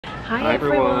Hi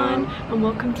everyone, and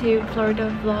welcome to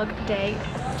Florida vlog day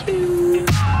 2.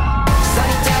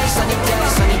 Sunny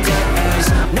days,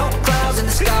 no clouds in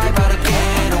the sky, but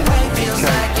again, away feels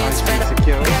like it's been a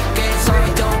decade. Sorry,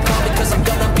 don't call because I'm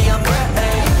gonna be on break.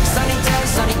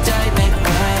 Sunny day, make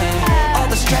rain. All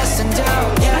the stress and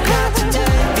doubt, yeah, not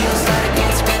today. Feels like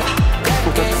it's been a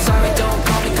decade. Sorry, don't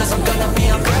call because I'm gonna be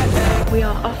on break. We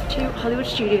are off to Hollywood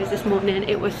Studios this morning.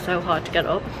 It was so hard to get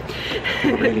up.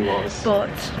 It really was. But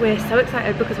we're so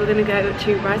excited because we're going to go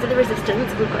to Rise of the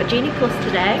Resistance. We've got a Genie Plus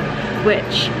today,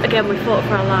 which again we fought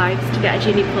for our lives to get a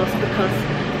Genie Plus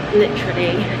because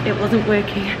literally it wasn't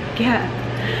working again.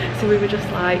 So we were just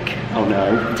like, oh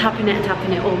no, tapping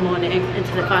it all morning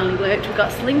until it finally worked. We've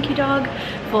got Slinky Dog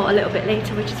for a little bit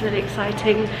later, which is really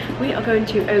exciting. We are going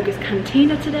to Ogre's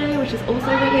Cantina today, which is also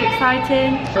really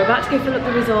exciting. We're about to go fill up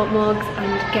the resort mugs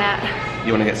and get...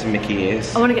 You want to get some Mickey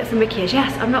ears? I want to get some Mickey ears,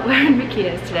 yes. I'm not wearing Mickey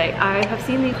ears today. I have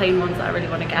seen the plain ones that I really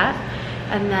want to get.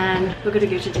 And then we're going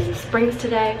to go to Disney Springs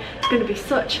today. It's going to be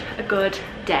such a good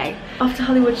day. Off to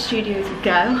Hollywood Studios we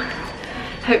go.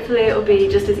 Hopefully it'll be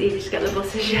just as easy to get the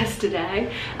bus as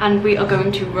yesterday. And we are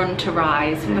going to run to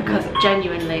Rise because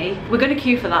genuinely, we're going to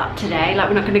queue for that today. Like,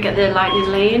 we're not going to get the lightning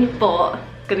lane, but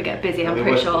it's going to get busy, I'm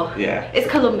pretty sure. Yeah. It's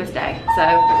Columbus Day,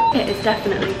 so it is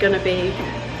definitely going to be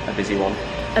a busy one.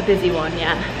 A busy one,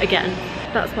 yeah, again.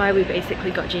 That's why we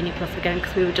basically got Genie Plus again,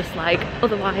 because we were just like,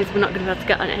 otherwise we're not going to be able to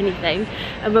get on anything.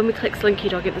 And when we clicked Slinky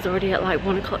Dog, it was already at like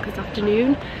 1 o'clock this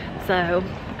afternoon. So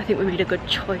I think we made a good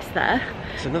choice there.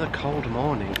 It's another cold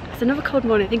morning. It's another cold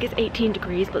morning. I think it's 18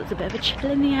 degrees, but there's a bit of a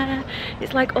chill in the air.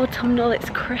 It's like autumnal, it's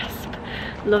crisp.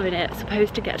 Loving it.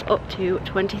 Supposed to get up to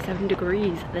 27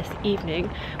 degrees this evening.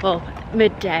 Well,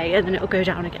 midday, and then it'll go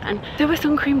down again. So we're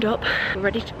sun creamed up. We're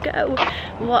ready to go.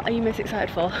 What are you most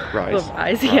excited for? Rise. Well,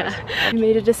 Rise, yeah. You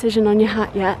made a decision on your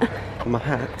hat yet? My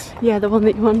hat? Yeah, the one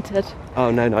that you wanted.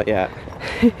 Oh no, not yet.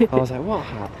 I was like, what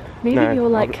hat? Maybe no, you're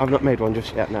like... I've not made one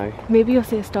just yet, no. Maybe you'll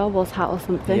see a Star Wars hat or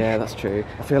something. Yeah, that's true.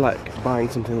 I feel like buying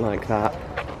something like that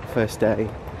first day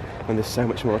when there's so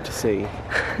much more to see.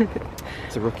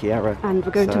 It's a rookie error. And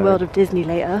we're going to World of Disney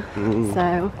later,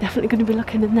 so definitely going to be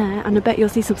looking in there. And I bet you'll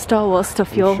see some Star Wars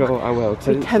stuff you'll sure I will.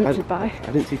 be tempted by. I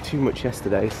didn't see too much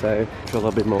yesterday, so I'm sure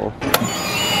there'll be more.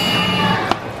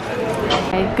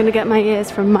 Okay, I'm gonna get my ears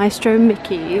from Maestro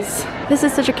Mickey's. This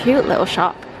is such a cute little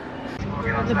shop.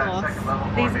 The boss.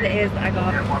 These are the ears that I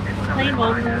got. Plain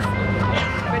ones.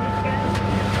 Ready to go?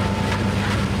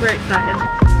 We're excited.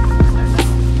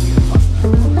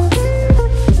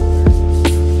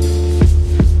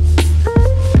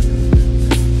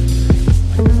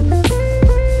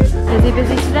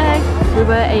 Busy today. We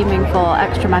were aiming for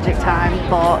extra magic time,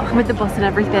 but with the bus and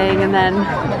everything, and then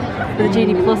with the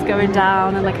Genie Plus going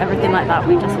down and like everything like that,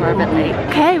 we just were a bit late.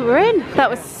 Okay, we're in. That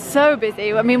was so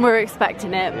busy. I mean, we were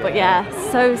expecting it, but yeah,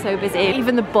 so busy.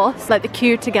 Even the bus, like the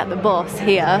queue to get the bus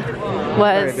here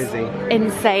was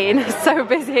insane. So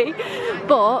busy.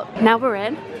 But now we're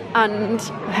in and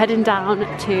we're heading down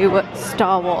to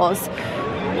Star Wars.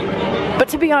 But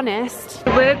to be honest,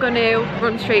 we're going to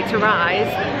run straight to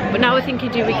Rise, but now we're thinking,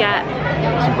 do we get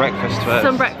some breakfast first?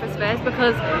 Some breakfast first,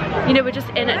 because, you know, we're just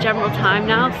in at general time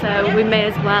now, so we may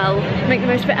as well make the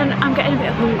most of it. And I'm getting a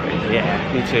bit hungry.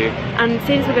 Yeah, me too. And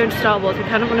since we're going to Star Wars, we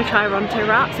kind of want to try Ronto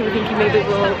wrap, so we're thinking maybe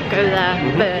we'll go there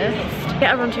first.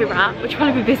 Get a Ronto wrap, which will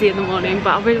probably be busy in the morning,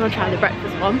 but I really want to try the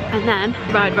breakfast one, and then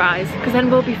ride Rise, because then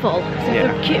we'll be full. So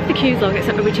if the queue's long, it's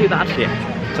not going to be too bad. Yeah.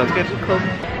 Sounds good. Cool.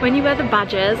 When you wear the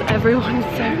badges, everyone's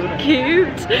so cute.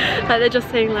 Like, they're just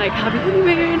saying like, happy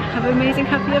honeymoon, have an amazing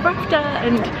happy ever after,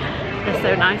 and they're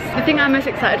so nice. The thing I'm most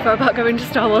excited for about going to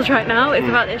Star Wars right now is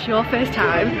about it's your first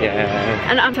time. Yeah.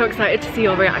 And I'm so excited to see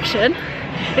your reaction.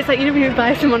 It's like, you know, when you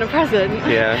buy someone a present,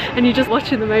 and you're just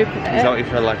watching them open it. Is that what you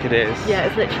feel like it is? Yeah,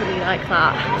 it's literally like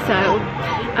that. So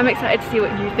I'm excited to see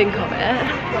what you think of it.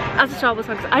 As a Star Wars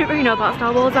fan, because I don't really know about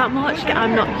Star Wars that much.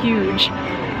 I'm not huge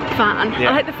fan.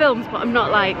 I like the films, but I'm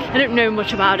not like, I don't know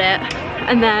much about it.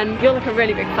 And then you're like a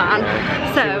really big fan.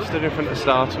 So we stood in front of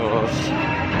Star Tours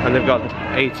and they've got the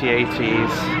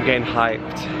 8080s, getting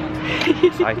hyped,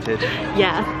 excited.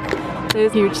 Yeah,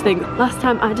 those huge things. Last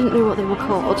time I didn't know what they were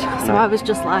called, so I was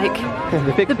just like,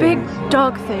 the big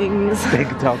dog things. Big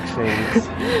dog things.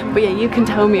 But yeah, you can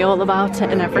tell me all about it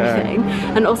and everything.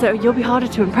 Yeah. And also, you'll be harder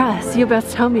to impress. You'll be able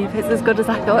to tell me if it's as good as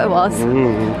I thought it was.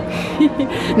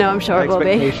 No, I'm sure it will be.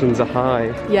 Expectations are high.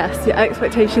 Yes, your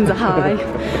expectations are high.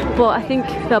 But I think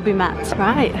they'll be met.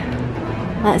 Right,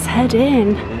 let's head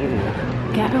in.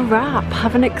 Get a wrap,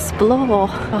 have an explore.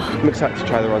 Oh. I'm excited to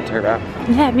try the Ronto wrap.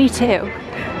 Yeah, me too.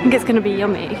 I think it's going to be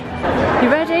yummy. You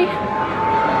ready?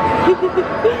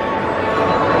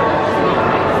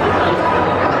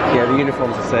 The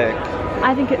uniforms are sick.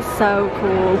 I think it's so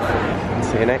cool.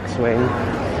 See an X-wing.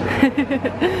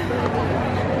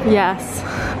 Yes.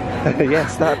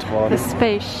 Yes, that one. The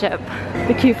spaceship.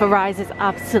 The queue for Rise is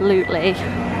absolutely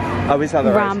Oh, is that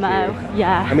the Rise Ramo. queue?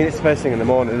 Yeah. I mean, it's first thing in the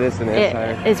morning, isn't it?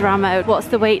 It is Ramo. What's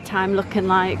the wait time looking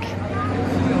like?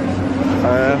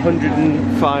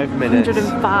 105 minutes.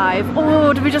 105.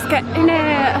 Oh, did we just get in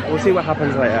it? We'll see what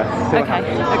happens later.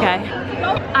 Okay.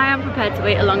 I am prepared to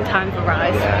wait a long time for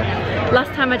Rise. Yeah.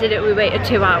 Last time I did it, we waited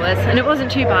 2 hours, and it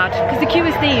wasn't too bad because the queue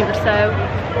is themed, so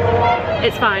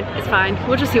it's fine. It's fine.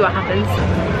 We'll just see what happens.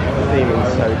 The theming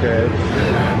is so good.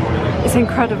 It's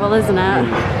incredible, isn't it?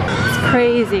 It's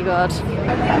crazy good.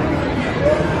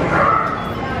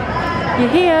 You're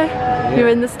here. You're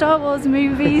in the Star Wars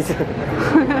movies. This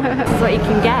is what you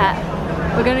can get.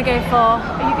 We're gonna go for,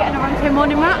 are you getting a Ronto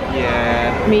morning wrap?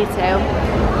 Yeah. Me too.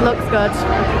 Looks good.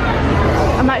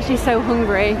 I'm actually so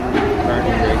hungry. Very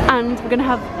hungry. And we're gonna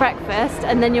have breakfast,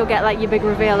 and then you'll get like your big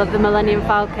reveal of the Millennium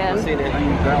Falcon. Seen it.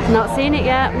 Not seen it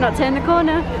yet, not turned the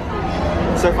corner.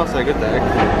 So far so good though.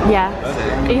 Yeah.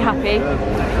 Are you happy?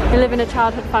 You live in a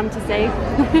childhood fantasy.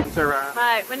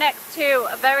 Right, we're next to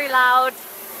a very loud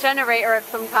generator of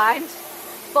some kind,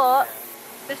 but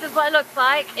this is what it looks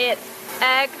like. It's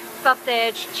egg,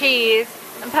 sausage, cheese,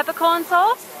 and peppercorn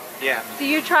sauce. Yeah. So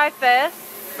you try first.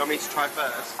 You want me to try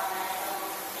first?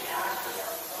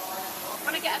 I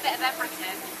want to get a bit of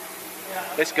everything.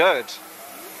 It's good.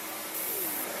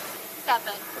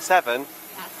 7. A 7?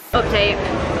 Yes. Update.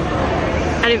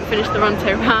 I didn't finish the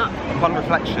Ronto wrap. Upon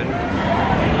reflection,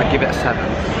 I'd give it a 7.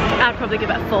 I'd probably give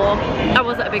it a 4. I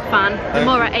wasn't a big fan. The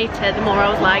more I ate it, the more I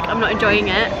was like, I'm not enjoying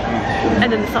it.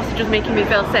 And then the sausage was making me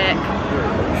feel sick.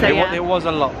 So yeah. It was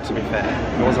a lot, to be fair.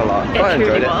 It was a lot. It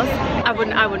truly was. I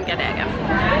wouldn't get it again.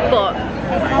 But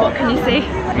what can you see?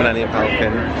 Millennium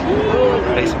Falcon.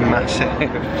 It's massive.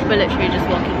 We're literally just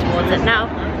walking towards it now.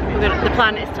 The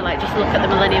plan is to like just look at the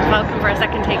Millennium Falcon for a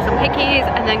second, take some pickies,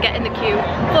 and then get in the queue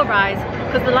for Rise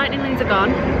because the lightning lanes are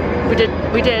gone.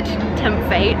 We did tempt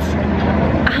fate,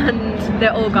 and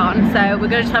they're all gone. So we're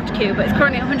gonna just have to queue. But it's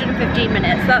currently 115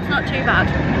 minutes. So that's not too bad,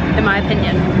 in my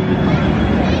opinion.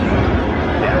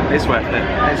 Yeah, it's worth it.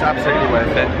 It's absolutely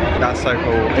worth it. That's so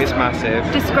cool. It's massive.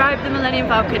 Describe the Millennium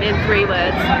Falcon in 3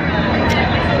 words.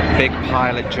 Big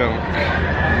pile of junk.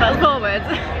 That's 4 words.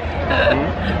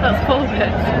 That's 4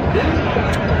 words.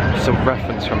 Just a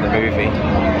reference from the movie.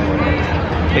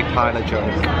 Big pile of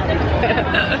junk.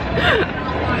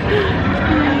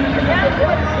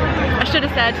 I should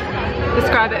have said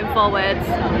describe it in 4 words.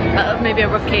 That was maybe a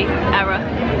rookie error.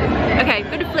 Okay, I'm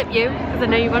going to flip you because I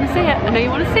know you want to see it. I know you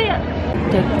want to see it.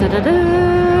 Da, da, da, da.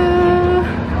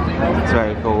 It's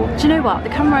very cool. Do you know what? The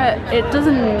camera, it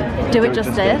doesn't do it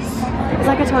justice. It's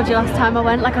like I told you last time I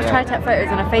went, like I was trying to take photos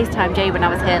and I FaceTimed Jay when I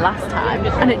was here last time,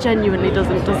 and it genuinely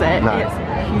doesn't, does it? No. It's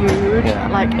huge. Yeah.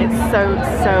 Like it's so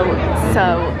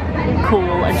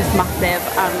cool and just massive,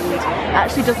 and it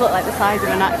actually does look like the size of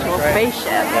an actual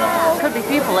spaceship. Could be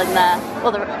people in there.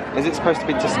 Well, is it supposed to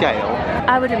be to scale?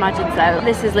 I would imagine so.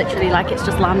 This is literally like it's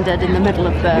just landed in the middle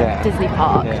of the Disney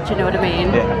park. Do you know what I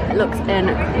mean? Yeah. It looks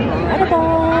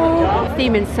incredible. The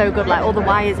theming's so good, like all the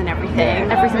wires and everything.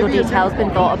 Every single detail's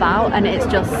been thought about, and it's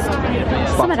just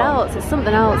something else. It's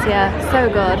something else, yeah. So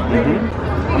good.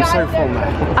 I'm so full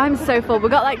now. I'm so full. We've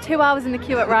got like 2 hours in the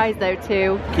queue at Rise though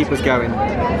too. Keep us going.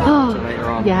 Oh, later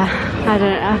on. Yeah, I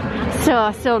don't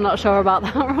know. Still not sure about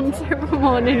that Ronto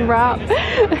morning wrap.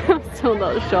 I'm still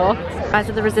not sure. Rise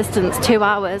of the Resistance, 2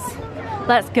 hours.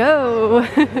 Let's go.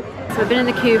 So we've been in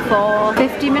the queue for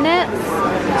 50 minutes?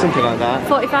 Something like that.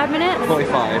 45 minutes?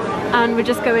 45. And we're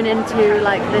just going into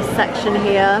like this section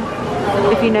here.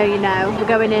 If you know, you know. We're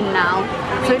going in now.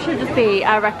 So it should just be,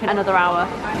 I reckon, another hour.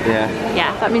 Yeah.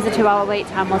 Yeah, that means the 2 hour wait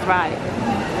time was right.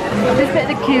 This bit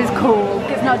of the queue's cool.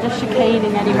 It's not just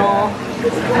chicaning anymore.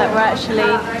 Like we're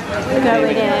actually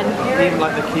going in. Even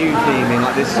like the queue theming,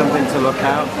 like there's something to look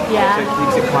out. Yeah. So it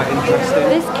keeps it quite interesting.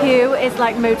 This queue is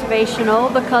like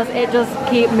motivational because it does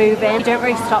keep moving. You don't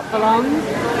really stop for long.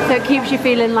 So it keeps you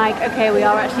feeling like, okay, we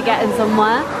are actually getting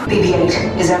somewhere.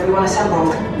 BB-8, is everyone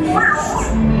assembled?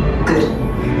 Good.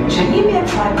 Shouldn't you be at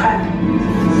flight prep?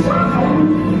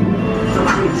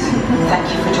 Recruits, thank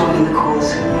you for joining the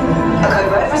cause. A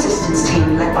covert resistance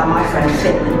team led by my friend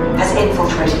Finn has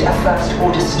infiltrated a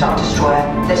first-order Star Destroyer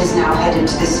that is now headed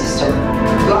to this system.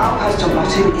 Your outpost on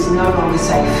Batu is no longer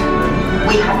safe.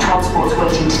 We have transports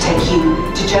waiting to take you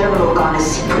to General Organa's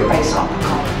secret base on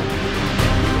Picard.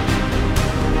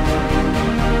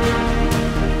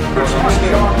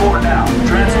 Get on board now.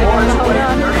 Transport is away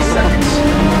in 30 seconds.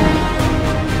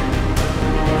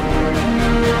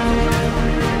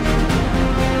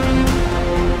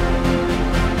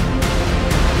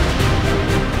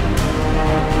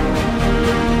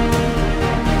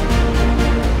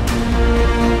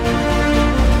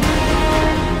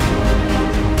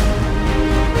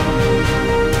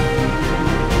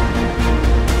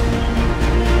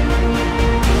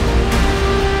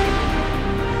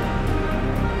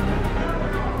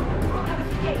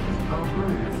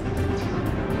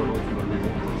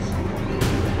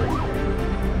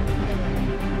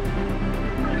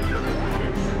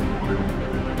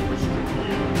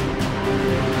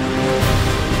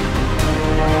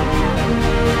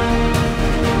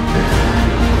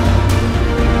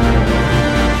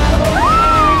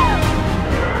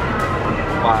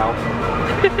 Wow.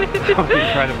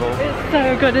 Incredible. It's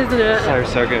so good, isn't it?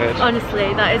 So good.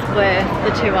 Honestly, that is worth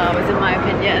the 2 hours in my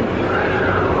opinion.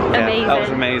 Yeah, Amazing. that was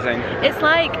amazing. It's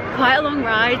like quite a long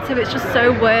ride, so it's just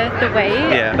so worth the wait.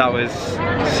 Yeah, that was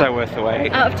so worth the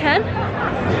wait. Out of 10?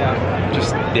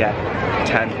 Just, yeah,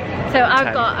 10. So I've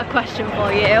 10. got a question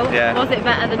for you. Yeah. Was it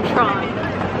better than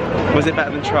Tron? Was it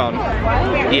better than Tron?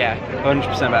 Yeah,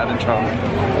 100% better than Tron.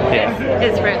 Yeah.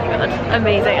 It's really good.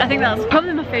 Amazing. I think that's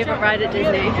probably my favourite ride at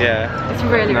Disney. Yeah. It's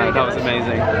really, really good. That was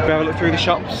amazing. Can we have a look through the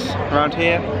shops around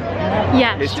here?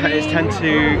 Yeah. It's 10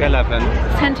 to 11.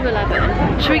 10 to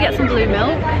 11. Should we get some blue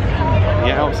milk?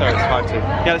 Yeah, oh sorry, it's 5 to.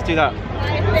 Yeah, let's do that.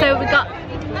 So we got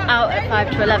out at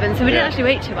 5 to 11, so we didn't actually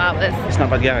wait 2 hours. It's not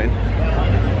bad going.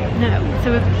 No,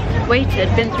 so we've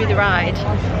waited, been through the ride,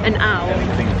 an hour,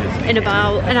 in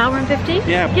about an hour and 50?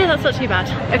 Yeah. Yeah, that's not too bad.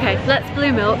 Okay, let's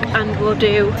blue milk and we'll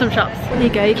do some shops. There you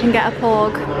go, you can get a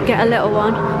porg, get a little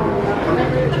one.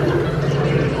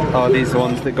 Oh, these are the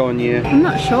ones that go on you. I'm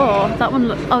not sure. That one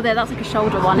looks, oh there, that's like a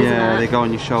shoulder one, isn't it? Yeah, they go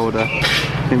on your shoulder.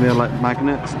 I think they're like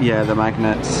magnets. Yeah, they're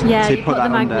magnets. Yeah, so you put the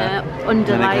magnet under and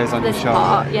then it like goes on this your shoulder.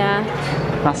 part, yeah.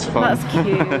 That's fun. That's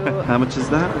cute. How much is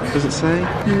that? Does it say?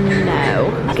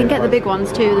 No. I can get the big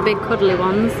ones too, the big cuddly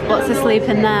ones. What's asleep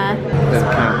in there? There's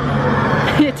a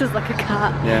cat. It's just like a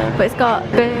cat. Yeah. But it's got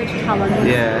bird talons.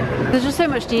 Yeah. There's just so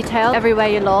much detail everywhere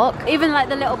you look. Even like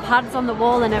the little pads on the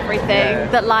wall and everything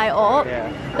that light up.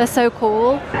 Yeah. They're so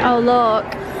cool. Oh look.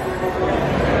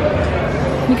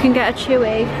 You can get a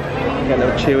Chewy. Get a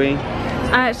little Chewy.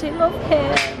 I actually love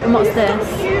him. And what's this?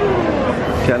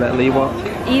 Get a little Ewok.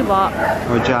 Ewok.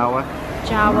 Or a Jawa.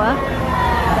 Jawa.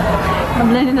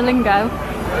 I'm learning the lingo.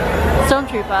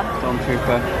 Stormtrooper.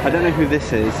 Stormtrooper. I don't know who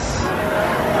this is.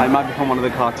 It might be from one of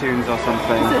the cartoons or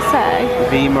something. What does it say?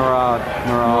 V. Maradi.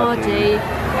 Mordy.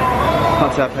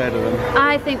 Can't say I've heard of them.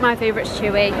 I think my favourite's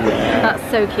Chewie. Yeah. That's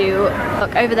so cute.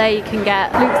 Look, over there you can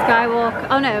get Luke Skywalker.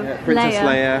 Oh no, Yeah, Princess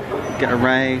Leia. Get a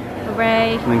Rey.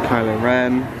 Rey. And then Kylo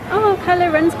Ren. Oh,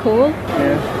 Kylo Ren's cool.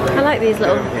 Yeah. I like these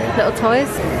little toys.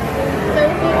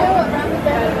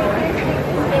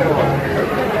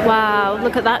 Wow,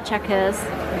 look at that Checkers.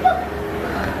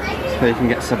 So you can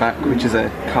get Sabak, which is a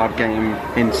card game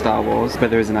in Star Wars, but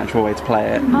there is an actual way to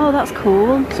play it. Oh, that's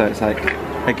cool. So it's like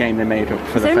a game they made up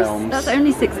for the films. That's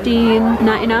only $16.99.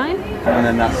 And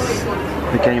then that's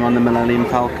the game on the Millennium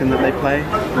Falcon that they play.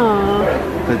 Oh,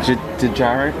 The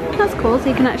Djarik. that's cool. So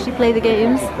you can actually play the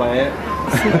games. Play it.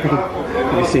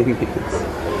 Have you seen these?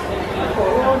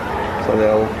 So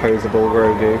the old posable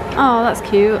Grogu. Oh, that's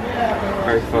cute.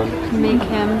 Very fun. Make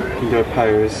him. You can do a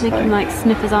pose. Make him like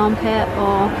sniff his armpit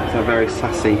or. They're very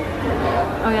sassy.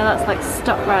 Oh yeah, that's like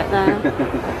stuck right there.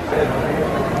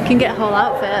 You can get a whole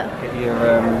outfit. Get your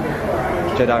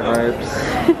Jedi robes.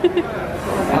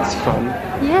 That's fun.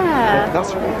 Yeah.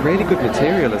 That's really good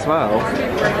material as well.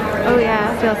 Oh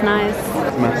yeah, feels nice.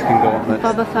 Mask and gauntlets.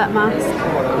 Boba Fett mask.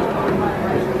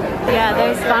 Yeah,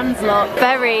 those fans look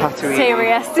very Tatooine.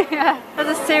 serious. Yeah, as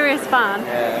a serious fan.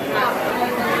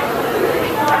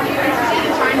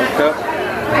 Cup.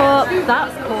 But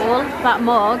that's cool. That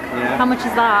mug. Yeah. How much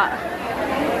is that?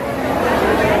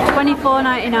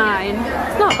 $24.99.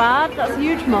 It's not bad. That's a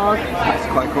huge mug. That's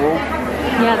quite cool.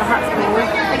 Yeah, the hat's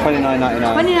cool.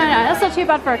 $29.99. $29. That's not too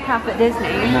bad for a cap at Disney.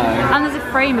 No. And there's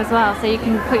a frame as well, so you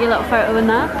can put your little photo in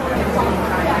there.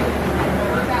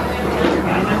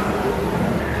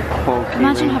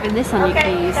 Imagine having this on your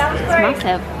keys. It's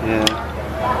massive. Yeah.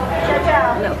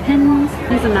 Little pins.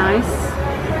 These are nice.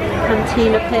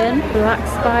 Cantina pin. Black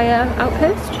Spire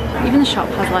outpost. Even the shop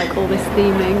has like all this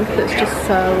theming that's just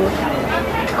so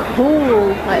cool.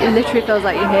 Like it literally feels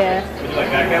like you're here.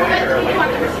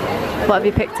 What have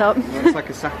you picked up? It's like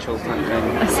a satchel type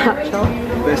thing. A satchel.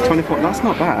 But it's 24. That's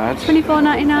not bad.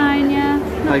 $24.99. Yeah,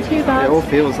 not Like too bad. it all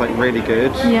feels like really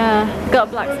good. Yeah, got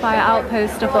a Black Spire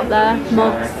outpost stuff up there,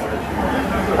 mugs.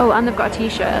 Oh, and they've got a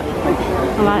t-shirt.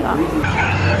 I like that.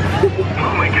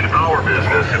 We'll make it our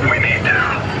business if we need to.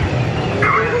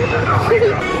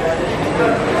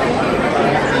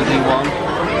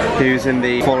 Who's in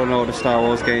the Fallen Order Star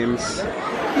Wars games?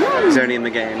 He's only in the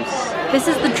games. This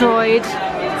is the droid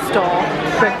store,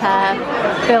 repair,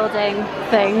 building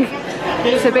thing.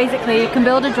 So basically you can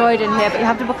build a droid in here, but you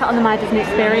have to book it on the My Disney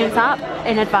Experience app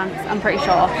in advance, I'm pretty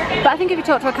sure. But I think if you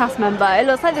talk to a cast member, it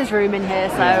looks like there's room in here,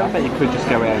 so. Yeah, I bet you could just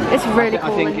go in. It's really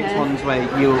cool I think in it's here. ones where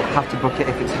you'll have to book it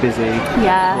if it's busy.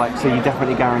 Yeah. Like, so you're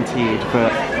definitely guaranteed,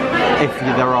 but if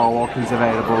there are walk-ins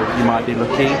available, you might be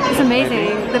lucky. It's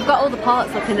amazing. They've got all the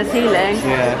parts up in the ceiling.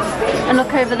 Yeah. And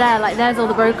look over there, like there's all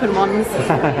the broken ones.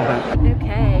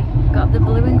 Okay, got the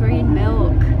blue and green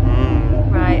milk.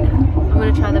 Right, I'm gonna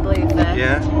gonna try the blue first.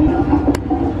 Yeah.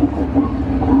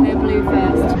 No, blue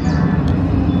first.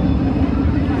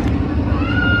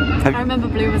 I remember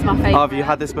blue was my favourite. Oh, have you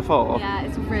had this before? Yeah,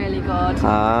 it's really good.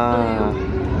 Ah.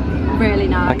 Blue, really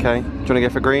nice. Okay. Do you want to go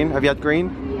for green? Have you had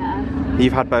green? Yeah.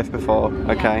 You've had both before.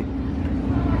 Okay.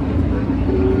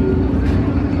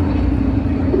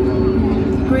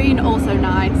 Green also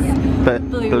nice. But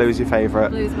blue's your favourite?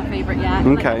 Blue's my favourite, yeah.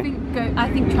 Okay. Like,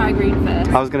 I think try green first.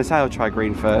 I was going to say I'll try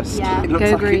green first. Yeah, It looks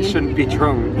go like green. it shouldn't be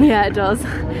drunk. Yeah, it does.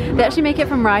 They actually make it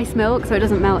from rice milk so it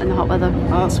doesn't melt in the hot weather.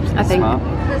 Oh, that's I think. smart.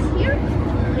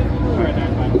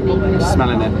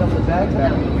 Smelling it.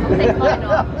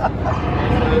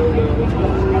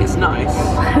 It's nice.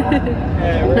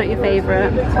 Not your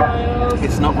favourite.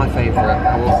 It's not my favourite,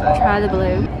 I will say. Try the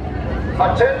blue.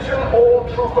 Attention all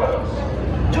troopers.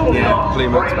 Yeah, blue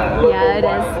milk's better. Yeah,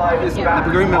 it is. The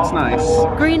green milk's nice,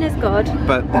 Green is good.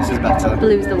 but this is better.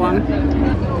 Blue's the one.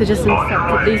 They just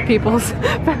accepted these people's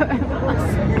photo of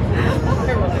us.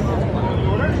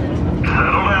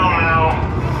 Settle down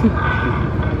now.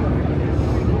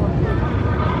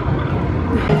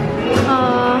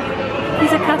 Aww,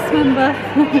 he's a cast member.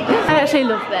 I actually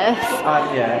love this.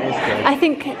 Yeah, it's good. I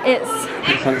think it's,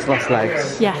 It's on its last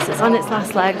legs. yes, it's on its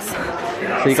last legs.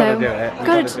 So you gotta do it.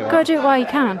 You Gotta do it while you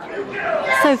can.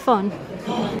 So fun.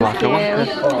 Waka waka.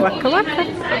 Waka waka.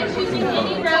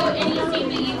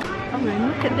 Oh no,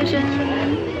 look at vision.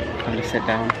 I'm gonna sit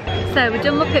down. So we're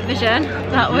done Muppet Vision.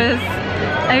 That was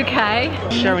okay.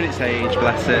 Showing its age,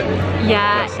 bless it.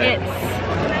 Yeah, Bless it.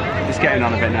 it's It's getting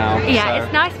on a bit now. yeah, so.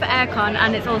 it's nice for aircon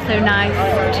and it's also nice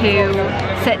to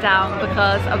sit down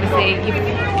because obviously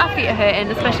our feet are hurting,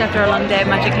 especially after a long day of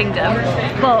Magic Kingdom.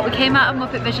 But we came out of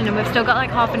Muppet Vision and we've still got like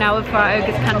half an hour for our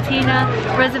Ogre's Cantina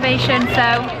reservation,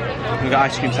 so We've got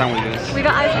ice cream sandwiches. we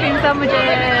got ice cream sandwiches.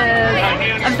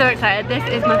 I'm so excited. This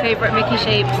is my favourite Mickey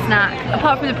shaped snack,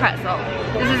 apart from the pretzel.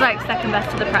 This is like second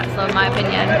best to the pretzel in my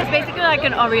opinion. It's basically like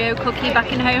an Oreo cookie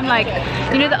back in home, like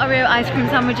you know the Oreo ice cream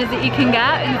sandwiches that you can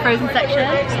get in the frozen section?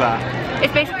 What's that?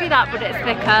 It's basically that, but it's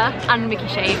thicker and Mickey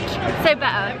shaped. So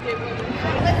better.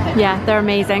 Yeah, they're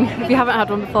amazing. If you haven't had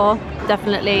one before,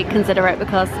 definitely consider it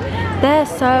because they're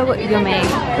so yummy.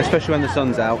 Especially when the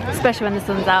sun's out. Especially when the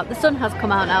sun's out. The sun has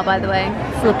come out now, by the way.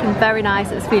 It's looking very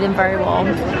nice. It's feeling very warm.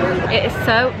 It is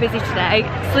so busy today.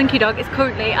 Slinky Dog is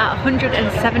currently at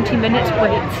 170 minutes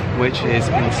wait. Which is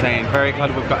insane. Very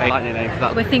glad we've got a lightning lane for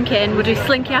that. We're thinking we'll do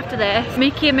Slinky after this.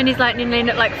 Mickey and Minnie's lightning lane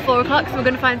at like 4 o'clock, so we're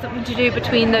going to find something to do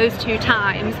between those two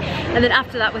times. And then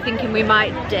after that, we're thinking we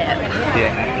might dip.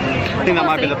 Yeah. I think that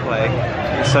might be the play.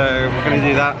 So we're going to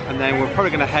do that and then we're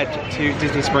probably going to head to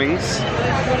Disney Springs,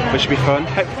 which should be fun.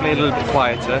 Hopefully a little bit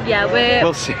quieter. Yeah,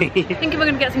 we'll see. thinking we're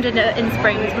going to get some dinner in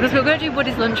Springs because we're going to do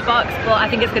Woody's lunchbox, but I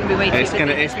think it's going to be way too busy.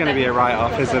 It's going to be a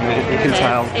write-off, isn't it? You can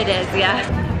tell. It is, yeah.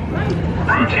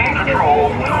 Routine control.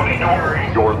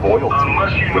 Your loyalty.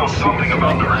 Unless you know something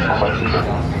about the relationship.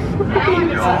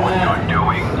 You know what you're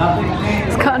doing.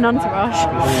 It's got an entourage.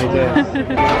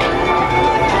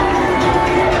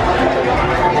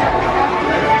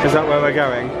 Is that where we're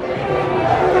going?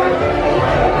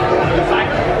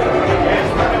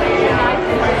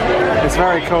 It's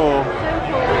very cool.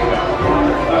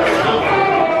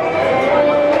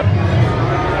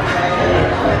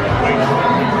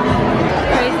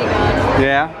 Crazy good.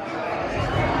 Yeah?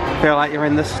 Feel like you're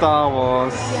in the Star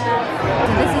Wars.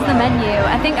 This is the menu.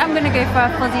 I think I'm going to go for a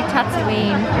fuzzy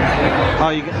Tatooine. Oh,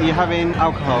 you're having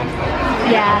alcohol?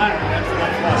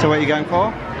 Yeah. So what are you going for?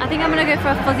 I think I'm going to go for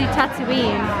a fuzzy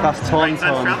Tatooine. That's Tauntaun.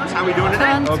 Travelers, how are we doing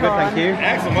today? Oh, good, thank you.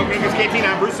 Excellent. Welcome to Miss Canteen.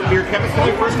 I'm Bruce, I'm beer chemist. Is this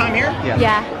your first time here?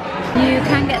 Yeah. You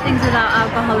can get things without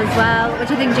alcohol as well,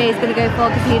 which I think Jay's going to go for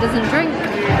because he doesn't drink.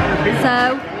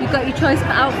 So you've got your choice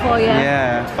put out for you.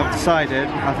 Yeah, I've decided.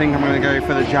 I think I'm going to go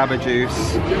for the Jabba juice.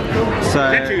 So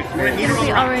That juice.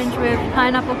 The orange with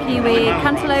pineapple, kiwi,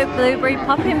 cantaloupe, blueberry,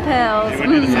 popping pills.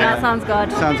 That sounds good.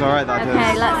 sounds alright, that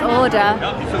Okay, does. let's order.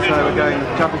 So we're going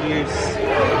Jabba juice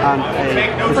and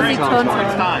a Fuzzy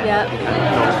Tauntaun. Yeah.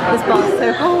 This bar's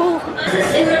so cool.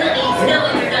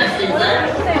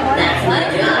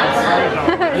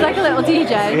 It's like a little DJ.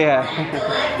 Yeah.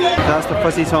 That's the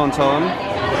Fuzzy Tauntaun.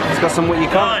 It's got some, you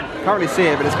can't really see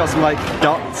it, but it's got some like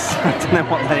dots. I don't know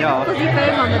what they are. Fuzzy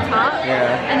foam on the top.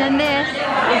 Yeah. And then this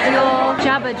is your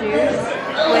Jabba juice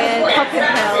with popping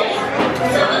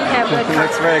pills. It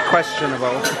looks very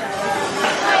questionable.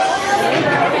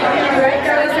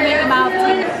 Supposed to make your mouth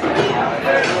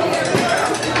tingle.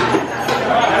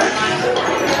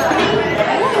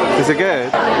 Is it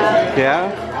good?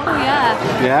 Yeah. Oh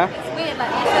yeah. Yeah? It's weird,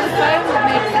 like it's the foam that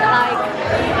makes it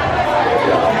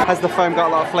like... Has the foam got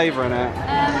a lot of flavour in it?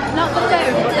 not the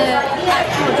food, but the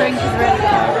actual drink is really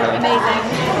good. Amazing.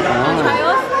 Want to try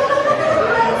yours?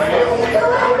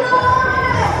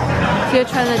 So you're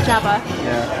trying the Jabba?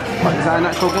 Yeah. What, is that an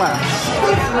actual glass?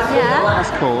 Yeah.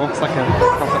 That's cool. It's like a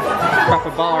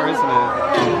proper bar, isn't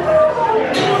it?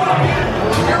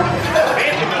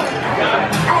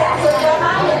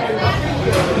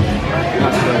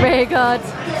 Really good.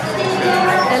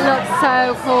 It looks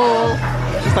so cool.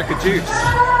 Just like a juice.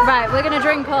 Right, we're gonna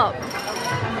drink up.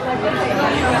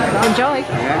 Enjoy.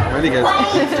 Yeah, really good.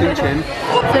 Chin chin.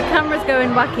 The camera's going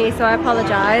wacky, so I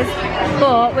apologise.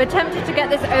 But we're tempted to get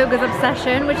this ogre's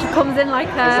obsession, which comes in like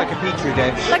a... It's like a petri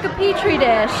dish. Like a petri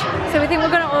dish. So we think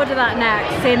we're going to order that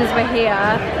next, seeing as we're here.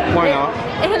 Why not?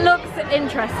 It looks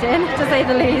interesting, to say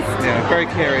the least. Yeah, very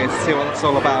curious to see what it's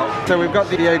all about. So we've got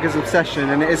the ogre's obsession,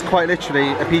 and it is quite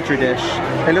literally a petri dish.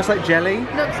 It looks like jelly.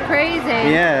 Looks crazy.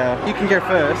 Yeah, you can go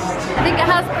first. I think it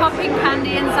has popping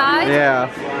candy inside. Yeah.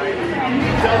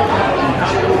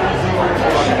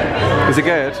 Is it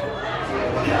good?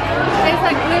 Tastes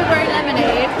like blueberry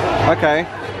lemonade. Okay.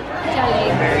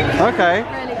 Jelly. Okay.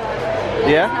 Really good.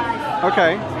 Yeah? Nice.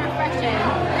 Okay. It's refreshing.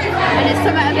 And it's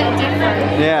something a bit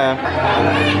different. Yeah.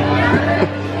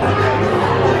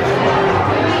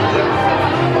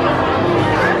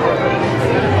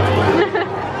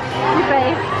 Your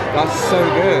face. That's so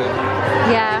good.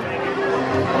 Yeah.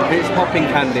 It's popping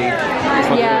candy. That's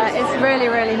what Yeah, it is. it's really,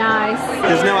 really nice.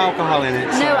 There's no alcohol in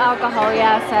it. So. No alcohol,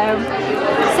 yeah,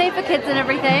 so safe for kids and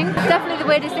everything. Definitely the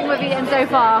weirdest thing we've eaten so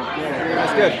far.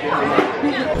 That's good.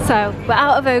 So we're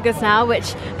out of Ogre's now,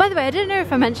 which, by the way, I don't know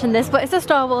if I mentioned this, but it's a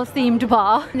Star Wars themed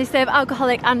bar. They serve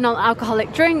alcoholic and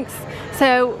non-alcoholic drinks.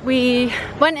 So we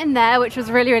went in there, which was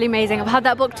really, really amazing. I've had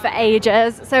that booked for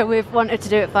ages, so we've wanted to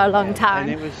do it for a long time.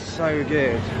 And it was so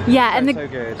good. Yeah, and so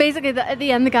good. basically at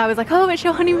the end the guy was like, oh, it's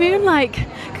your honeymoon, like,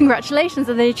 congratulations.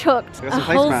 And then he chucked got a some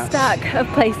whole placemats. stack of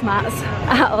placemats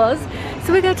at us.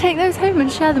 So we're going to take those home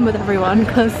and share them with everyone,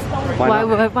 because why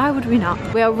would we not?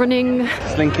 We are running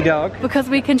Slinky dog. because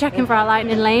we can check in for our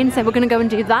lightning lane, so we're going to go and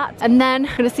do that. And then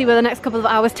we're going to see where the next couple of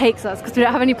hours takes us, because we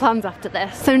don't have any plans after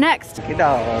this. So next, Slinky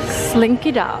dog.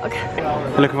 Slinky Dog.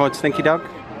 You looking forward to Slinky dog?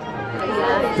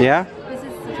 Yeah? This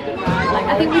is such a good one. Like,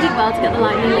 I think we did well to get the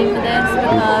lightning lane for this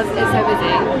because it's so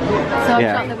busy. So I'm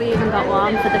Yeah. shocked that we even got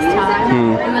one for this time. We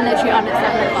were literally on at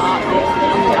 7 o'clock on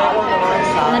the dot.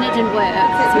 And then it didn't work,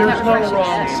 so we kept refreshing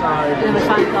it. And then we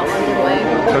finally got one, didn't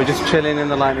we? So we're just chilling in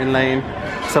the lightning lane.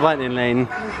 It's a lightning lane.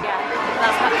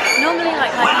 That's what, normally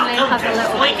like lightning lane has a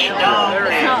little bit.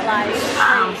 It's not like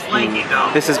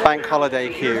crazy. This is bank holiday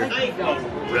queue.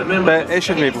 But it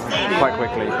should move quite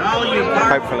quickly.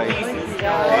 Hopefully.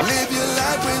 Live your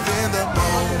life within the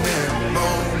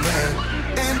moment,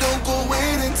 and don't go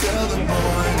wait until the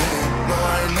morning.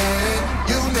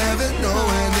 You never know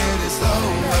when it is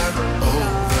over.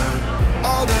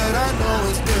 All that I know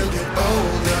is we'll get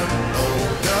older.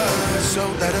 So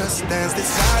let us dance this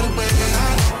side away.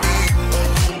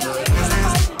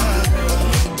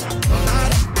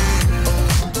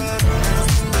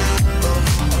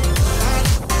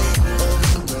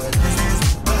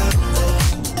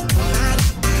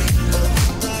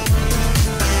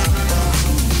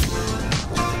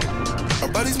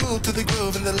 To the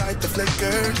groove and the light that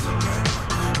flickers.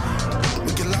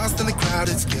 We get lost in the crowd,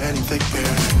 it's getting thicker.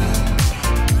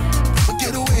 But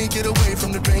get away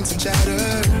from the drinks and chatter.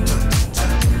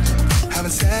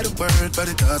 Haven't said a word, but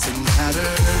it doesn't matter.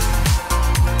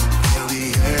 Feel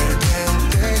the air get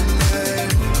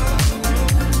thinner.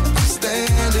 I'm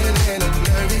standing in a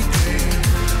blurry dream.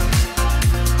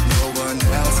 No one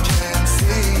else can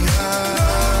see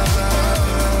us.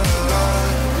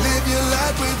 Live your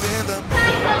life within the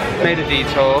Made a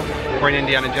detour. We're in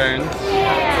Indiana Jones.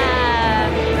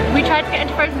 Yeah. We tried to get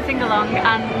into Frozen Sing-Along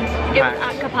and it was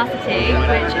at capacity,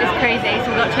 which is crazy, so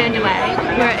we got turned away.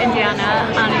 We're at Indiana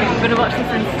and we're going to watch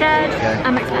this instead. Yeah.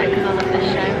 I'm excited because I love this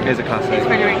show. Here's a classic. It's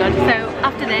really, really good. So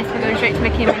after this, we're going straight to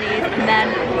Mickey and Minnie's, and then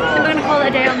we're going to call it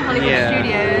a day on Hollywood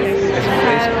Studios.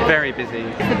 It's very busy.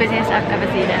 It's the busiest I've ever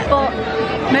seen it. But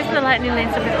most of the lightning lane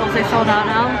stuff is also sold out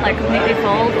now, like completely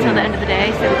full till the end of the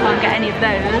day, so we can't get any of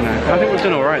those. No, I think we've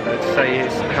done alright though, to say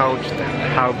it's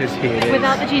how busy it is.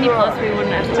 Without the Genie Plus, we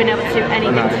wouldn't have been able to do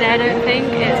anything today, I don't think.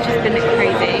 It's just been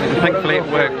crazy. Thankfully it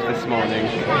worked this morning.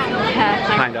 Yeah,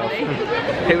 Kind of.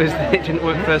 It didn't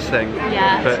work first thing,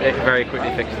 Yeah. but it very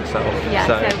quickly fixed itself. Yeah,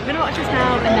 so we're going to watch this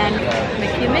now and then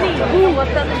Mickey and Minnie. Ooh,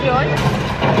 what's that, the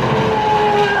joy?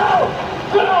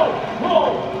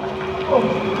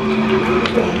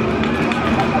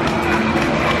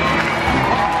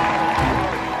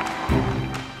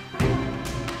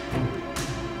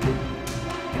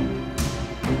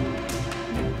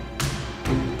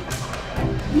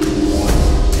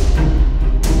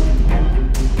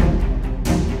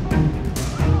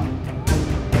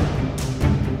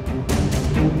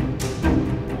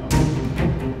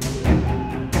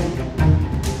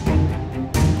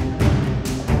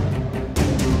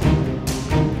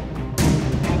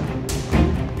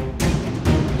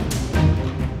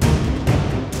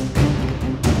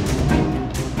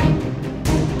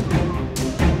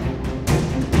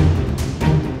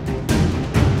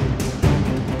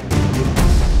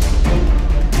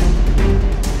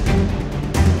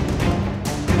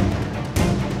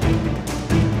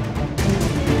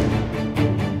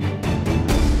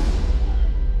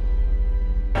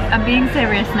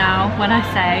 serious now when I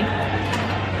say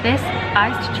this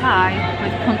iced chai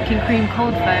with pumpkin cream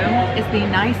cold foam is the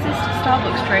nicest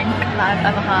Starbucks drink that I've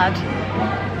ever had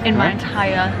in my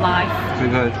entire life. So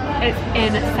good. It's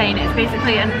insane. It's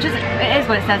basically, and just, it is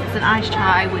what it says, it's an iced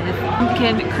chai with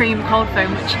pumpkin cream cold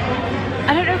foam, which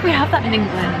I don't know if we have that in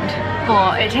England,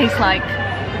 but it tastes like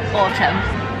autumn.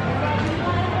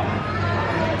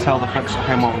 Tell the folks at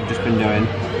home what we've just been doing.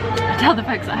 Tell the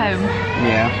folks at home.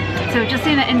 Yeah. So we've just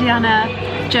seen an Indiana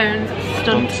Jones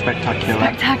stunt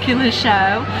spectacular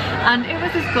show, and it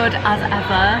was as good as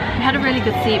ever. We had a really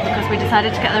good seat because we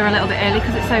decided to get there a little bit early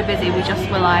because it's so busy. We just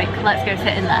were like, let's go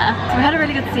sit in there. So we had a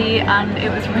really good seat and it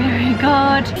was really, really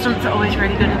good. Stunts are always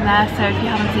really good in there, so if you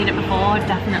haven't seen it before,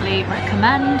 definitely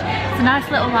recommend. It's a nice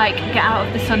little like get out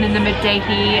of the sun in the midday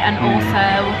heat, and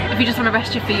also if you just want to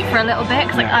rest your feet for a little bit,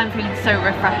 because like I'm feeling so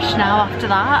refreshed now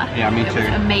after that. Yeah, me too. It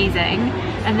was amazing.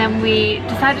 And then we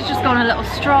decided to just go on a little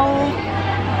stroll,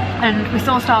 and we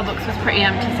saw Starbucks was pretty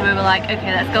empty, so we were like,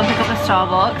 okay, let's go and pick up a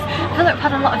Starbucks. I feel like we've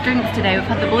had a lot of drinks today. We've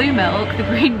had the blue milk, the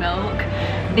green milk,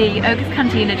 the Ogre's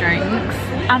Cantina drinks,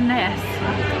 and this.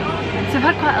 So we've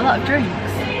had quite a lot of drinks.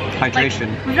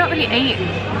 Hydration. Like, we've not really ate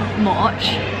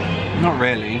much. Not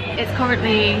really. It's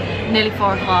currently nearly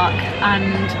 4 o'clock,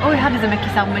 and all we had is a Mickey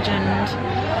sandwich and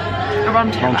a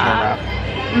ronto wrap.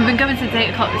 We've been going since 8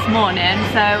 o'clock this morning,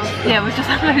 so yeah, we've just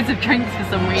had loads of drinks for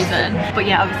some reason. But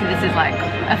yeah, obviously this is like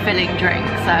a filling drink,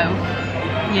 so,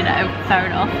 you know, fair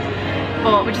enough.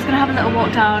 But we're just gonna have a little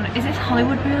walk down. Is this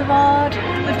Hollywood Boulevard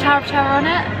with Tower of Terror on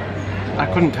it? I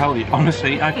couldn't tell you,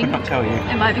 honestly, I could not tell you.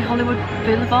 It might be Hollywood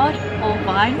Boulevard or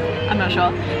Vine, I'm not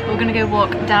sure. But we're gonna go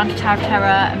walk down to Tower of Terror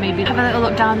and maybe have a little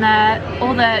look down there.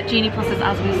 All the Genie Pluses,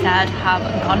 as we said, have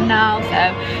gone now,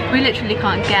 so we literally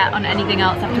can't get on anything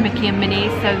else after Mickey and Minnie,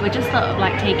 so we're just sort of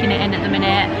like taking it in at the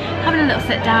minute, having a little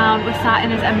sit down. We're sat in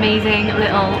this amazing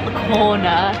little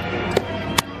corner.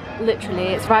 Literally,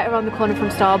 it's right around the corner from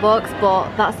Starbucks,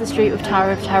 but that's the street with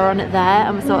Tower of Terror on it there,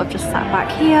 and we're sort of just sat back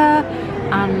here,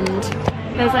 and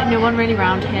there's like no one really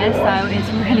around here, so it's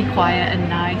really quiet and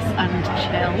nice and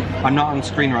chill. I'm not on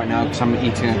screen right now because I'm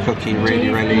eating a cookie, really.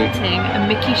 Eating a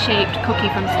Mickey-shaped cookie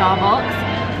from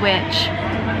Starbucks, which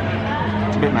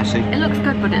it's a bit messy. It looks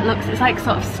good, but it's like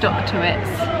sort of stuck to its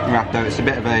wrap though. It's a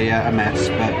bit of a mess,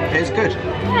 but it's good.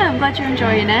 Yeah, I'm glad you're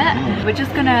enjoying it. We're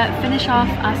just gonna finish off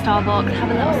our Starbucks,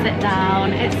 have a little sit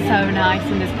down. It's so nice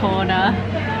in this corner.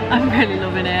 I'm really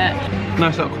loving it.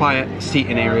 Nice little quiet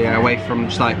seating area away from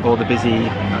just like all the busy,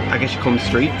 I guess you call them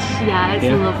streets. Yeah, it's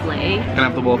lovely. Gonna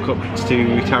have the walk up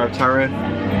to Tower of Terror,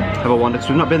 have a wander, because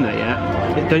we've not been there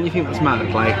yet. Don't you think that's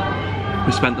mad? Like,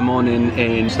 we spent the morning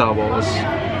in Star Wars,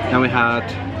 then we had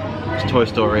Toy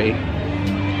Story,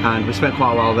 and we spent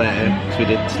quite a while there because we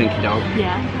did Slinky Dog.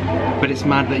 Yeah. But it's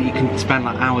mad that you can spend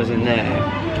like hours in there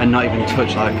and not even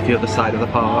touch like the other side of the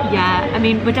park. Yeah, I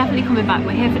mean, we're definitely coming back.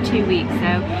 We're here for 2 weeks,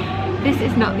 so this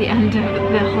is not the end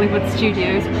of the Hollywood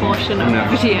Studios portion of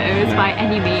videos by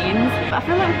any means. But I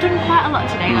feel like we've done quite a lot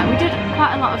today. Like, we did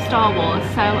quite a lot of Star Wars,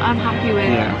 so I'm happy with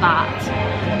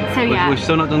that. So yeah. We've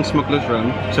still not done Smuggler's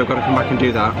Run, so we've got to come back and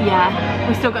do that. Yeah,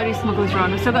 we've still got to do Smuggler's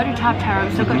Run, we've still got to do Tower of Terror,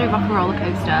 we've still got to do Rock and Roller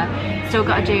Coaster, still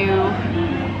got to do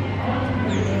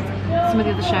some of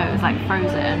the other shows like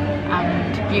Frozen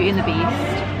and Beauty and the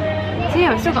Beast. So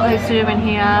yeah, we've still got those to do in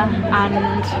here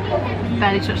and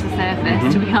barely touched the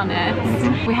surface, to be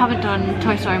honest. We haven't done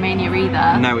Toy Story Mania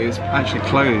either. No, it was actually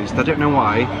closed. I don't know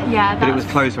why. Yeah, but it was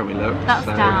closed when we looked. That's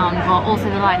down, but also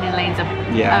the lightning lanes are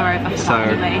over for that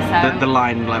anyway. So the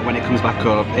line, like when it comes back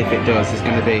up, if it does, is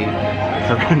going to be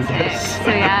horrendous.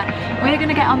 So yeah, we're going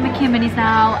to get on Mickey and Minnie's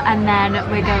now, and then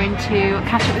we're going to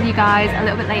catch up with you guys a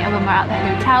little bit later when we're at the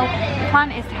hotel. The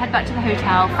plan is to head back to the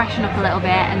hotel, freshen up a little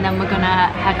bit, and then we're going to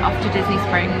head off to Disney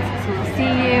Springs. So we'll see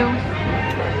you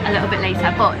a little bit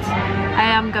later, but I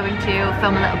am going to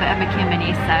film a little bit of Mickey and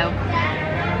Minnie, so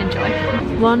enjoy.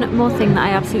 One more thing that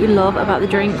I absolutely love about the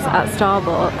drinks at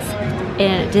Starbucks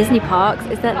in Disney parks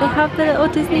is that they have the little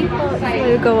Disney parks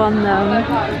logo on them,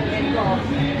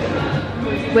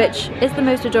 which is the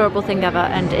most adorable thing ever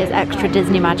and is extra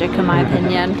Disney magic in my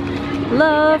opinion.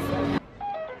 Love!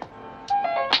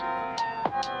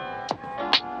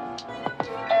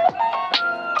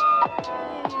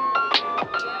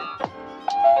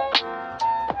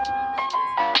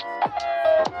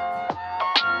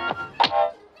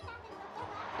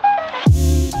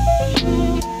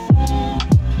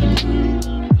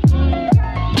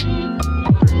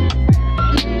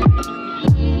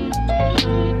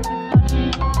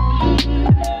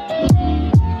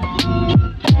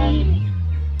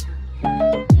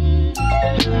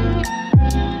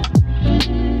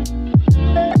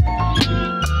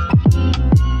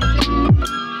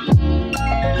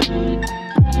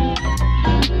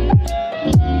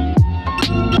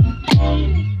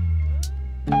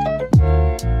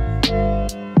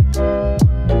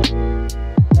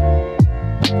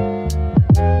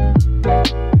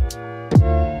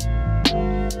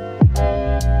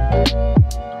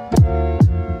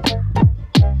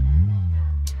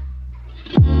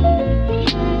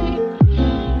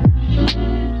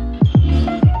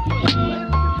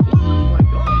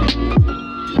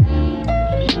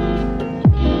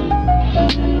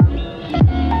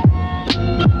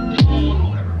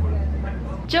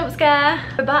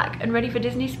 back and ready for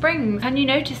Disney Springs. Can you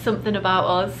notice something about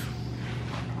us?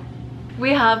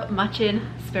 We have matching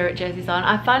Spirit jerseys on.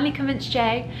 I finally convinced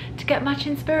Jay to get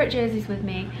matching Spirit jerseys with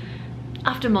me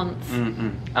after months.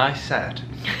 I said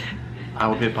I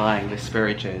would be buying this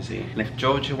Spirit jersey, and if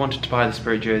Georgia wanted to buy the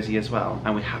Spirit jersey as well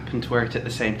and we happened to wear it at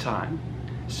the same time,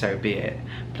 so be it,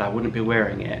 but I wouldn't be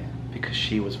wearing it because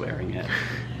she was wearing it.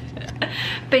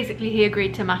 Basically he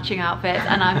agreed to matching outfits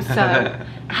and I'm so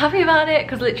happy about it,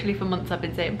 because literally for months I've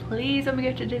been saying, please when we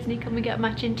go to Disney can we get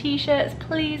matching t-shirts,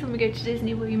 please when we go to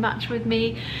Disney will you match with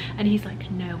me, and he's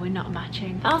like, no, we're not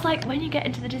matching. I was like, when you get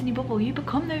into the Disney bubble you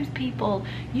become those people,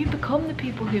 you become the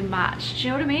people who match, do you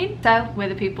know what I mean? So we're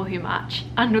the people who match,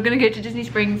 and we're gonna go to Disney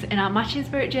Springs in our matching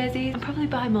Spirit jerseys and probably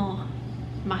buy more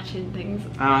matching things.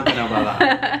 I don't know about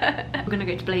that. We're gonna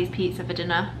go to Blaze Pizza for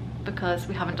dinner because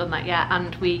we haven't done that yet,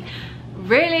 and we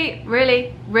really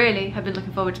have been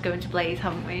looking forward to going to Blaze,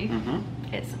 haven't we?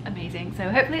 It's amazing, so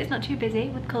hopefully it's not too busy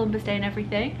with Columbus Day and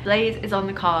everything. Blaze is on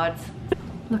the cards.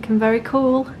 Looking very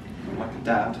cool. Like a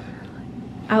dad.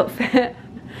 Outfit.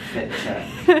 Fit check.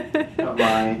 Got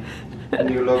my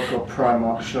new local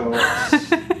Primark shorts,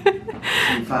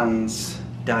 some Vans,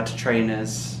 dad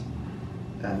trainers,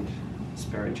 and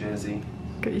Spirit jersey.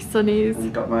 Got your sunnies.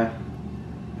 And got my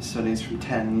sunnies from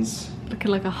Tens. Looking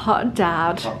like a hot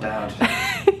dad. Hot dad.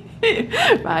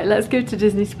 Right, let's go to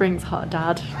Disney Springs, hot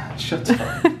dad. Shut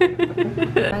up.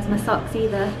 Where's my socks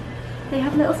either? They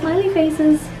have little smiley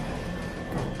faces.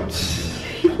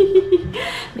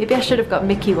 Maybe I should have got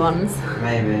Mickey ones.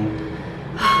 Maybe.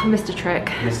 Missed a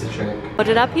trick. Missed a trick.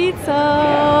 Ordered our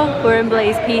pizza. We're in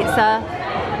Blaze Pizza.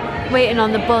 Waiting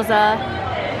on the buzzer.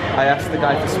 I asked the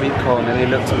guy for sweet corn and he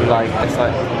looked at me like, it's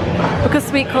like... Because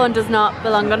sweet corn does not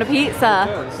belong on a pizza.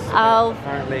 I'll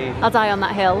die on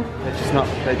that hill.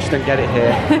 They just don't get it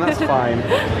here. And that's fine.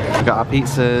 We got our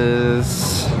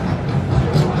pizzas.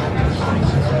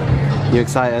 You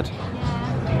excited?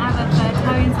 I've got the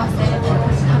Italian sausage,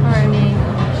 pepperoni,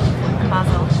 and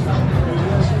basil.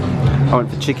 I went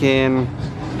for chicken,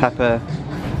 pepper,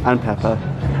 and pepper.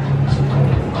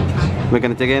 We're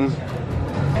gonna dig in.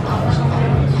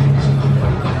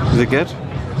 Is it good?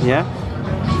 Yeah?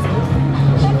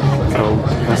 Cool.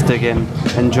 Let's dig in.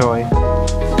 Enjoy.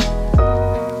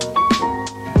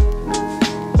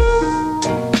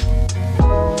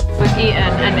 We've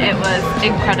eaten and it was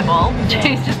incredible.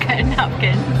 Jay's just getting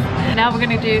napkins. Now we're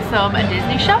gonna do some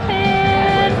Disney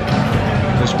shopping.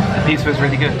 The pizza was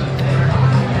really good.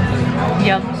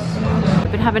 Yum.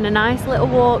 We've been having a nice little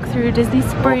walk through Disney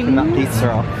Springs. Walking that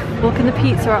pizza off. Walking the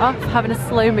pizza off, having a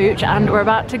slow mooch, and we're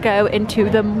about to go into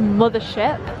the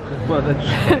mothership.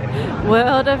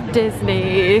 World of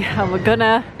Disney. And we're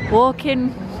gonna walk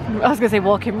in, I was gonna say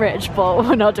walk in rich, but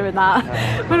we're not doing that.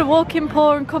 We're gonna walk in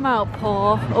poor and come out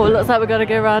poor. Oh, it looks like we're gonna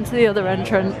go around to the other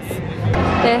entrance.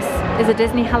 This is a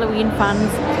Disney Halloween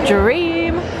fan's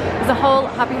dream. There's a whole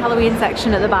Happy Halloween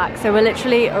section at the back, so we're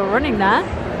literally running there.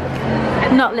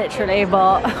 Not literally,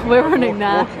 but we're running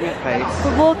there. Walking at pace.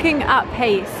 We're walking at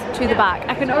pace to the back.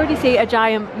 I can already see a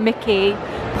giant Mickey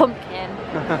pumpkin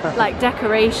like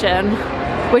decoration,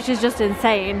 which is just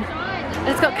insane. And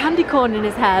it's got candy corn in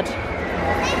his head.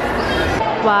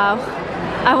 Wow.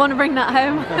 I want to bring that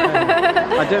home.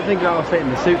 I don't think that will fit in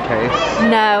the suitcase.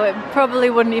 No, it probably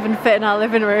wouldn't even fit in our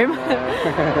living room.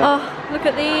 Oh, look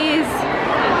at these.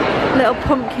 Little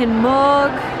pumpkin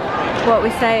mug. What are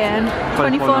we saying?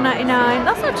 $24.99.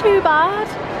 That's not too bad.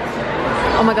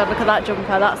 Oh my god, look at that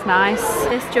jumper, that's nice.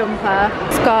 This jumper,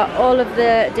 it's got all of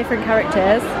the different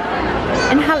characters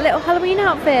in little Halloween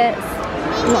outfits.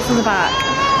 And what's on the back?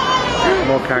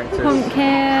 More characters.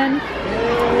 Pumpkin.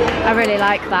 I really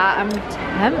like that. I'm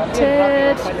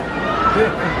tempted.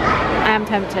 I am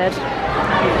tempted.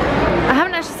 I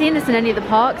haven't actually seen this in any of the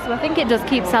parks, so I think it does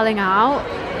keep selling out.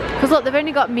 Because look, they've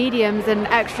only got mediums and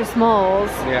extra smalls.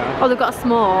 Yeah. Oh, they've got a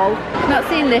small. Not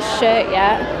seen this shirt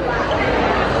yet.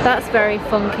 That's very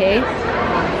funky.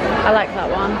 I like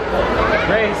that one.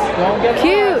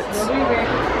 Cute!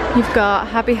 You've got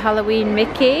Happy Halloween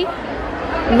Mickey.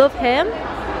 Love him.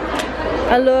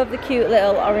 I love the cute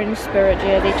little orange Spirit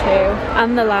jersey too.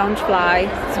 And the lounge fly.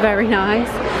 It's very nice.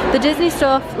 The Disney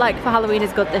stuff, like for Halloween,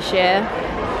 is good this year.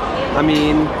 I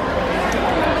mean,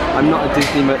 I'm not a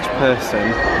Disney merch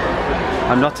person.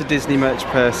 I'm not a Disney merch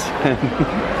person.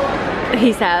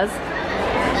 He says.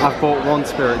 I've bought one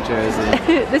Spirit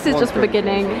jersey. This is just the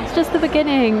beginning. It's just the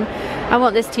beginning. I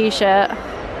want this t-shirt.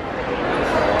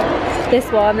 This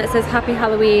one that says Happy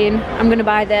Halloween. I'm gonna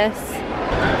buy this.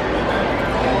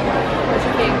 What do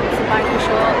you think? Some biker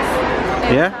shorts.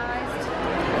 Yeah?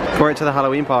 Wear it to the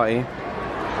Halloween party.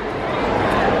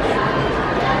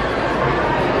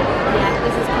 Yeah,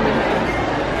 this is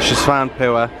She's found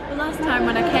Pua. The last time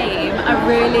when I came, I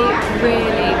really,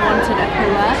 really wanted a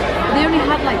Pua. They only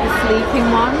had like the sleeping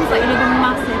ones, like you know the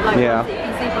massive like Yeah. ones that you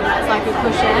can sleep on, that's like a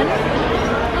cushion.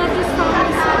 And I just thought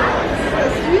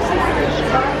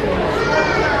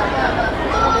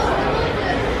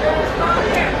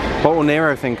What will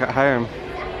Nero think at home?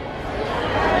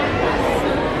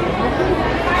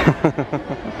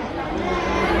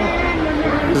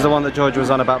 This is the one that George was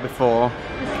on about before.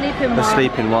 The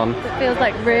sleeping one. It feels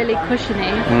like really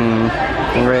cushiony.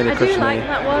 Really I cushiony. do like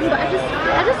that one, but I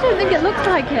just don't think it looks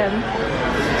like him.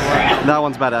 That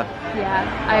one's better. Yeah,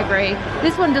 I agree.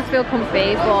 This one does feel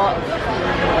comfy, but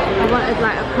I wanted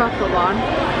like a proper one.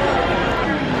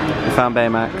 We found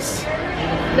Baymax.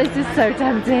 This is so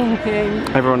tempting.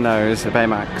 Everyone knows that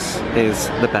Baymax is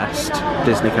the best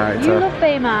Disney character. You love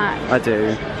Baymax. I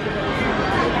do.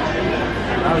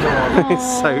 It's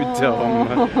so dumb.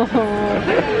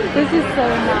 This is so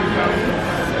nice.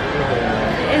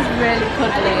 It is really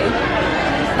cuddly.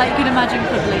 Like you can imagine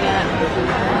cuddling it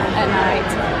at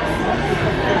night.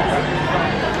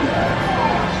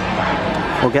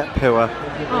 We'll get Pua.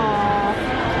 Aww.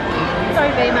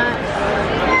 Sorry, Baymax.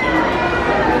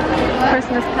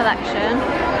 Christmas collection.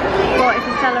 But it's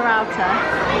a Stella Router.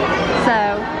 So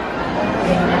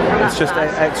It's just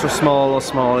extra small or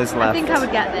small is left. I think I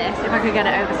would get this if I could get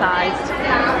it oversized.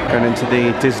 Going into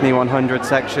the Disney 100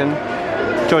 section.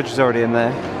 George is already in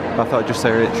there. I thought I'd just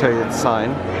show you the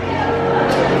sign.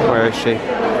 Where is she?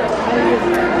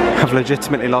 I've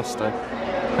legitimately lost her.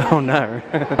 Oh no,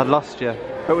 I'd lost you.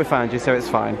 But we found you, so it's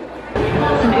fine.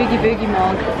 It's an Oogie Boogie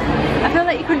mug. I feel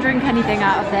like you couldn't drink anything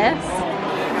out of this.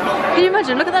 Can you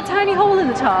imagine? Look at that tiny hole in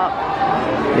the top.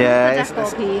 Yeah, It's a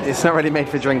decor piece. it's not really made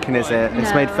for drinking, is it? It's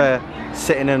No. made for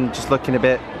sitting and just looking a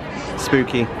bit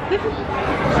spooky.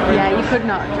 Yeah, you could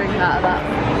not drink out of that.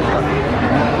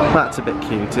 That's a bit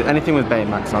cute. Anything with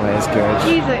Baymax on it is good.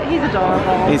 He's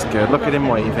adorable. He's good. Look at him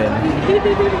waving.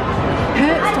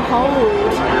 Hurts to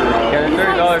hold. He's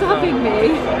like stopping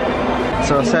me.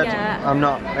 So I said Yeah. I'm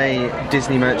not a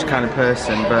Disney merch kind of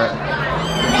person, but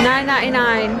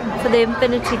 $9.99 for the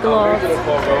Infinity Glove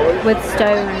with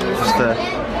stones. just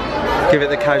to give it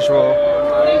the casual.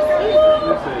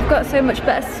 I've got so much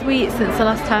better sweets since the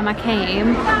last time I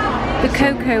came. The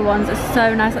cocoa ones are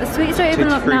so nice. Like, the sweets don't even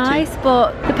look fruity. nice,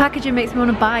 but the packaging makes me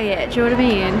want to buy it. Do you know what I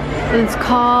mean? There's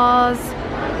cars,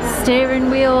 steering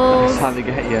wheels. That's how they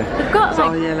get you. They've got So,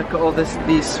 like, oh yeah, look at all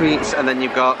these sweets, and then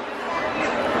you've got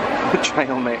the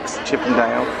trail mix,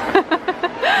 Chippendale.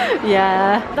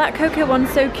 yeah. That cocoa one's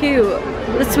so cute.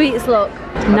 The sweets look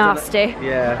nasty.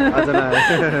 Yeah, I don't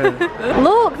know.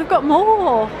 Look, they've got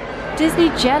more. Disney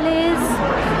jellies,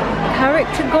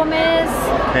 character gummies.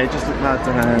 It just, I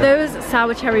don't know. Those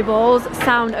sour cherry balls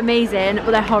sound amazing,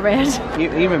 but they're horrid.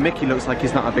 Even Mickey looks like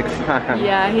he's not a big fan.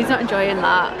 Yeah, he's not enjoying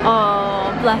that.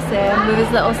 Oh, bless him, with his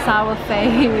little sour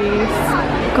face.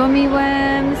 Gummy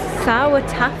worms, sour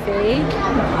taffy.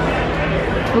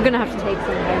 We're gonna have to take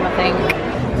some home, I think.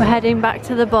 We're heading back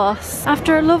to the bus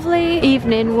after a lovely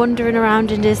evening wandering around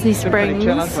in Disney Springs.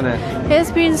 Chill, hasn't it? It's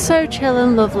been so chill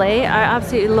and lovely. I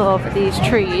absolutely love these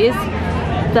trees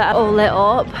that are all lit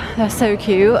up. They're so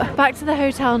cute. Back to the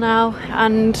hotel now,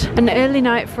 and an early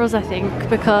night for us, I think,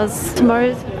 because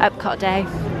tomorrow's Epcot day.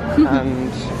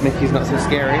 And Mickey's not so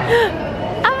scary.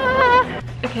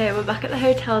 Okay, we're back at the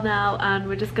hotel now, and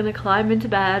we're just gonna climb into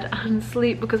bed and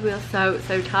sleep because we are so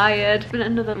tired. It's been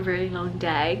another really long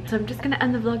day, so I'm just gonna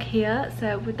end the vlog here.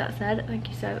 So with that said, thank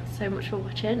you so much for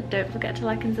watching. Don't forget to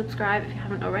like and subscribe if you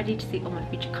haven't already to see all my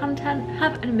future content.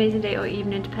 Have an amazing day or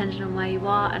evening depending on where you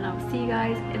are, and I will see you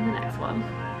guys in the next one.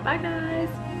 Bye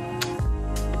guys.